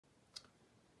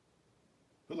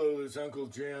Hello, this is Uncle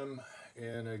Jim,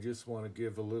 and I just want to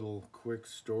give a little quick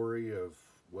story of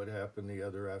what happened the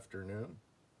other afternoon.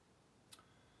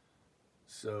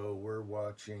 So, we're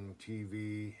watching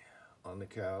TV on the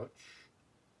couch,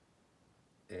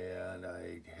 and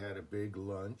I had a big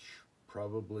lunch,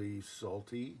 probably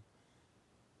salty,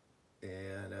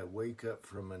 and I wake up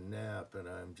from a nap and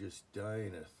I'm just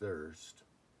dying of thirst.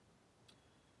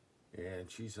 And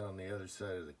she's on the other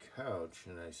side of the couch,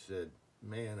 and I said,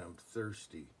 "Man, I'm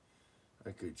thirsty.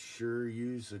 I could sure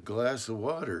use a glass of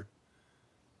water."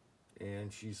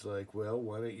 And she's like, "Well,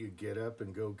 why don't you get up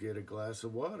and go get a glass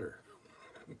of water?"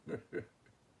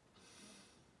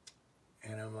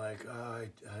 And I'm like, I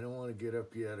don't want to get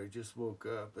up yet. I just woke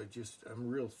up. I'm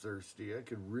real thirsty. I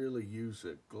could really use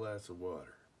a glass of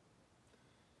water.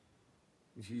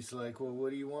 And she's like, "Well,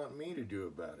 what do you want me to do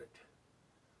about it?"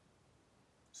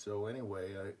 So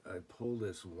anyway, I pull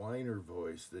this whiner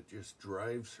voice that just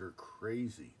drives her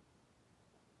crazy.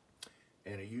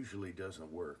 And it usually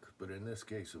doesn't work, but in this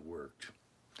case it worked.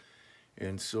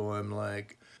 And so I'm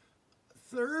like,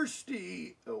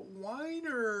 "Thirsty, a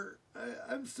whiner.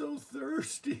 I'm so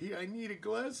thirsty. I need a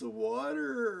glass of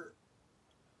water."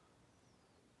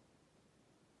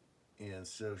 And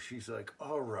so she's like,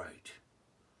 "All right,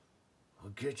 I'll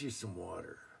get you some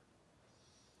water."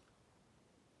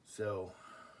 So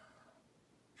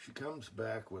she comes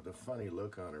back with a funny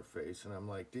look on her face, and I'm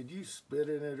like, "Did you spit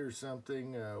in it or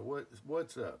something?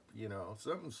 What's up? You know,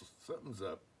 something's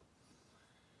up."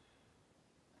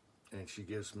 And she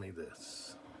gives me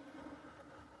this.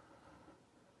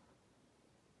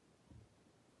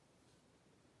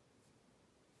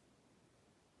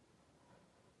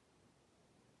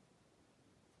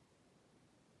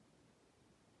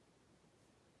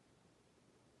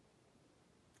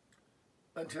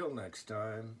 Until next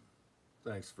time,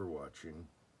 thanks for watching.